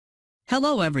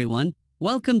Hello everyone,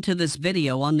 welcome to this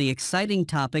video on the exciting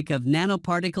topic of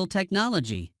nanoparticle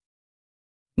technology.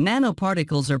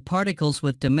 Nanoparticles are particles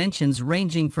with dimensions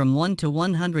ranging from 1 to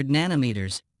 100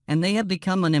 nanometers, and they have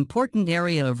become an important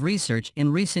area of research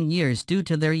in recent years due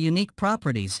to their unique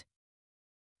properties.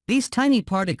 These tiny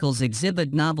particles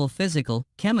exhibit novel physical,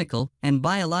 chemical, and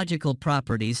biological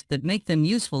properties that make them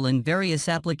useful in various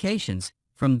applications,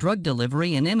 from drug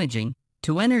delivery and imaging,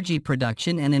 to energy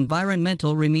production and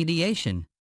environmental remediation.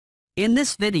 In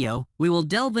this video, we will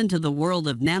delve into the world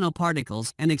of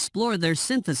nanoparticles and explore their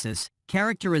synthesis,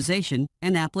 characterization,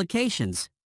 and applications.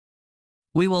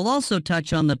 We will also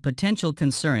touch on the potential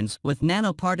concerns with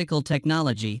nanoparticle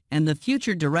technology and the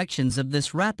future directions of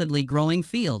this rapidly growing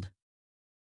field.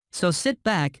 So sit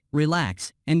back,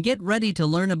 relax, and get ready to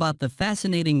learn about the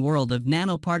fascinating world of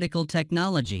nanoparticle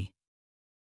technology.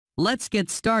 Let's get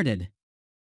started.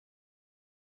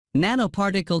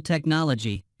 Nanoparticle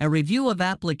technology, a review of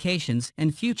applications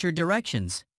and future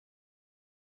directions.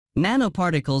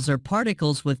 Nanoparticles are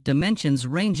particles with dimensions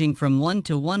ranging from 1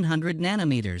 to 100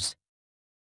 nanometers.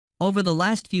 Over the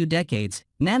last few decades,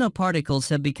 nanoparticles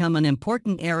have become an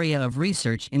important area of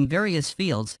research in various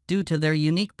fields due to their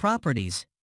unique properties.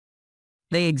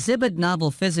 They exhibit novel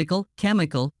physical,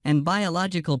 chemical, and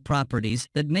biological properties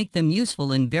that make them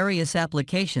useful in various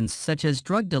applications such as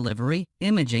drug delivery,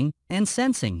 imaging, and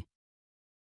sensing.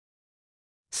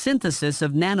 Synthesis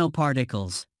of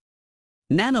nanoparticles.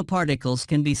 Nanoparticles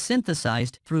can be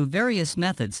synthesized through various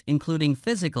methods including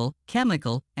physical,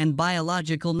 chemical, and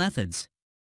biological methods.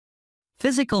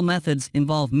 Physical methods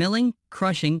involve milling,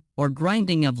 crushing, or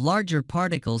grinding of larger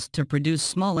particles to produce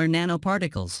smaller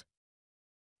nanoparticles.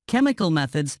 Chemical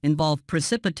methods involve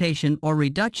precipitation or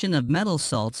reduction of metal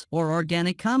salts or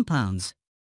organic compounds.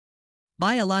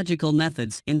 Biological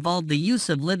methods involve the use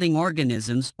of living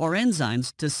organisms or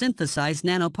enzymes to synthesize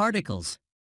nanoparticles.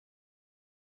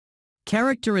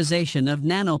 Characterization of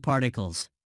nanoparticles.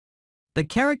 The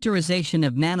characterization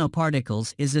of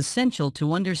nanoparticles is essential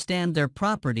to understand their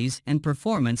properties and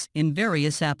performance in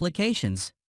various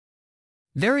applications.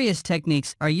 Various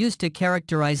techniques are used to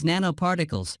characterize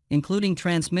nanoparticles, including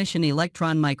transmission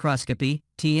electron microscopy,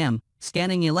 TM,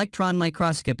 scanning electron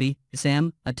microscopy,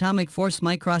 SEM, atomic force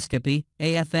microscopy,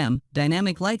 AFM,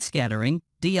 dynamic light scattering,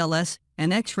 DLS,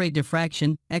 and X-ray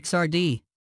diffraction, XRD.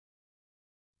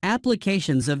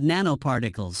 Applications of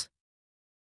nanoparticles.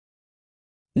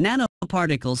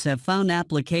 Nanoparticles have found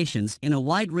applications in a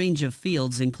wide range of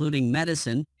fields including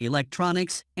medicine,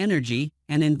 electronics, energy,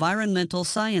 and environmental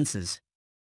sciences.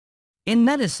 In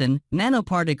medicine,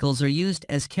 nanoparticles are used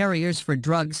as carriers for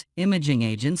drugs, imaging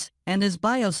agents, and as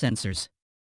biosensors.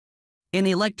 In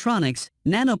electronics,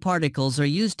 nanoparticles are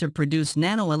used to produce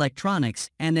nanoelectronics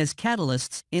and as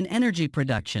catalysts in energy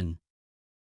production.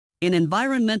 In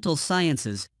environmental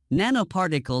sciences,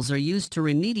 nanoparticles are used to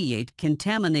remediate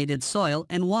contaminated soil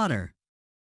and water.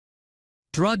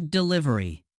 Drug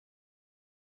delivery.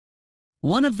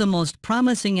 One of the most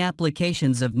promising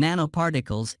applications of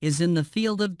nanoparticles is in the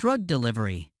field of drug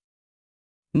delivery.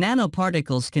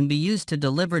 Nanoparticles can be used to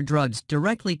deliver drugs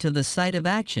directly to the site of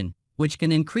action, which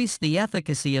can increase the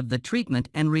efficacy of the treatment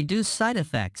and reduce side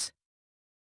effects.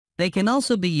 They can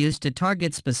also be used to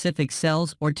target specific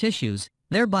cells or tissues,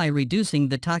 thereby reducing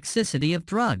the toxicity of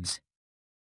drugs.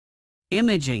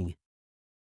 Imaging.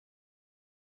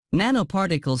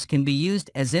 Nanoparticles can be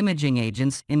used as imaging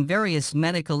agents in various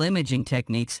medical imaging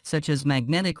techniques such as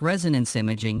magnetic resonance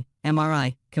imaging,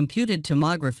 MRI, computed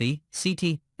tomography,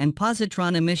 CT, and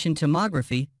positron emission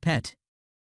tomography, PET.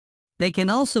 They can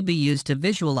also be used to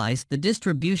visualize the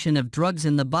distribution of drugs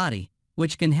in the body,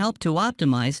 which can help to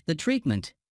optimize the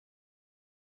treatment.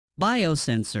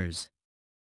 Biosensors.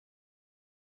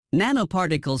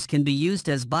 Nanoparticles can be used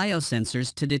as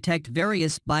biosensors to detect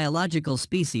various biological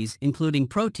species including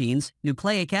proteins,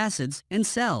 nucleic acids, and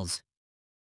cells.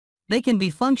 They can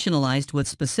be functionalized with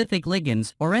specific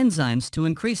ligands or enzymes to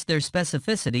increase their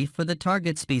specificity for the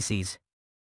target species.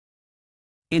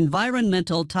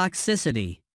 Environmental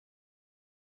toxicity.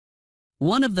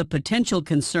 One of the potential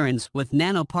concerns with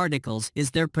nanoparticles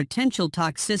is their potential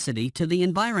toxicity to the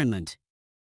environment.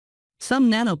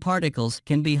 Some nanoparticles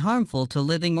can be harmful to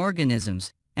living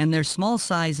organisms, and their small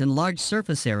size and large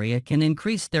surface area can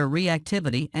increase their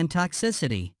reactivity and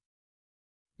toxicity.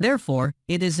 Therefore,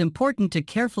 it is important to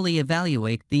carefully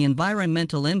evaluate the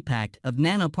environmental impact of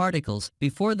nanoparticles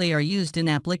before they are used in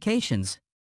applications.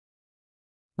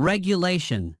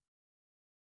 Regulation.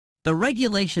 The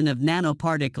regulation of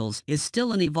nanoparticles is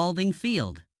still an evolving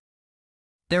field.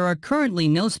 There are currently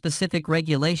no specific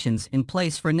regulations in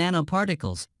place for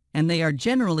nanoparticles, and they are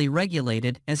generally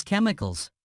regulated as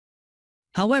chemicals.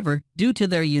 However, due to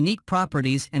their unique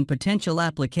properties and potential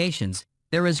applications,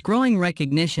 there is growing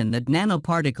recognition that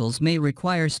nanoparticles may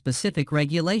require specific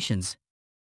regulations.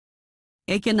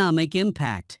 Economic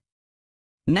impact.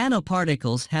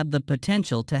 Nanoparticles have the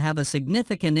potential to have a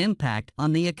significant impact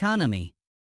on the economy.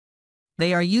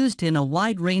 They are used in a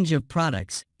wide range of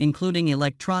products, including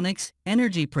electronics,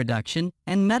 energy production,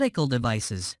 and medical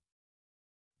devices.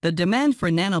 The demand for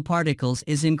nanoparticles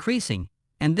is increasing,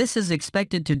 and this is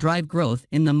expected to drive growth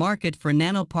in the market for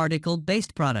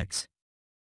nanoparticle-based products.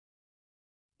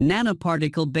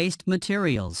 Nanoparticle-based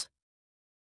materials.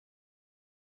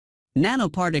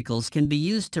 Nanoparticles can be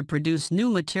used to produce new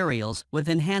materials with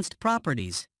enhanced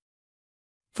properties.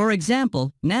 For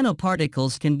example,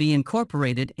 nanoparticles can be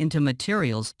incorporated into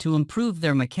materials to improve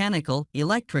their mechanical,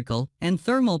 electrical, and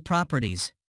thermal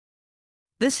properties.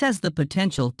 This has the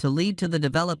potential to lead to the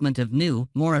development of new,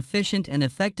 more efficient and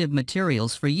effective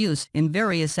materials for use in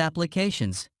various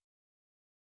applications.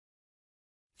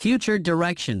 Future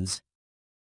directions.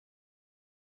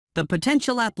 The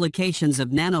potential applications of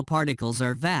nanoparticles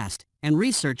are vast, and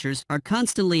researchers are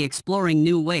constantly exploring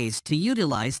new ways to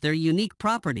utilize their unique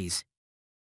properties.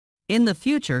 In the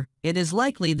future, it is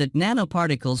likely that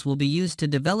nanoparticles will be used to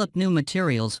develop new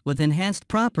materials with enhanced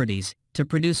properties, to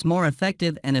produce more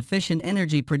effective and efficient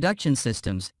energy production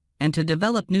systems, and to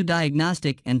develop new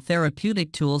diagnostic and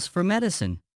therapeutic tools for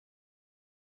medicine.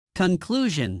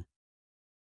 Conclusion.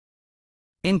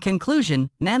 In conclusion,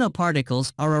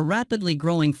 nanoparticles are a rapidly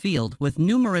growing field with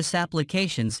numerous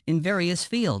applications in various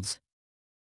fields.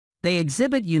 They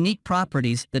exhibit unique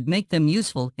properties that make them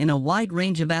useful in a wide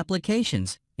range of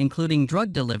applications, including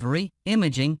drug delivery,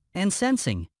 imaging, and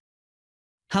sensing.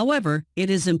 However, it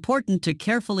is important to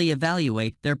carefully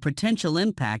evaluate their potential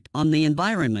impact on the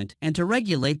environment and to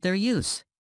regulate their use.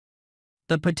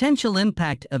 The potential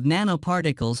impact of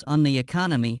nanoparticles on the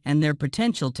economy and their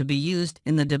potential to be used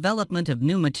in the development of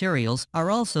new materials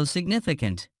are also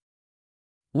significant.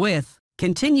 With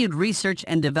continued research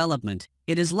and development,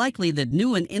 it is likely that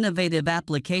new and innovative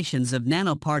applications of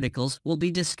nanoparticles will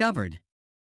be discovered.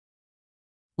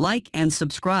 Like and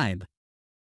subscribe.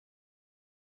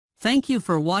 Thank you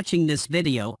for watching this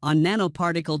video on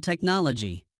nanoparticle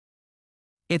technology.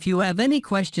 If you have any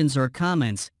questions or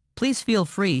comments, please feel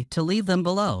free to leave them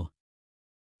below.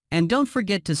 And don't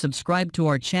forget to subscribe to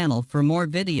our channel for more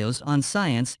videos on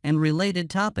science and related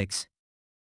topics.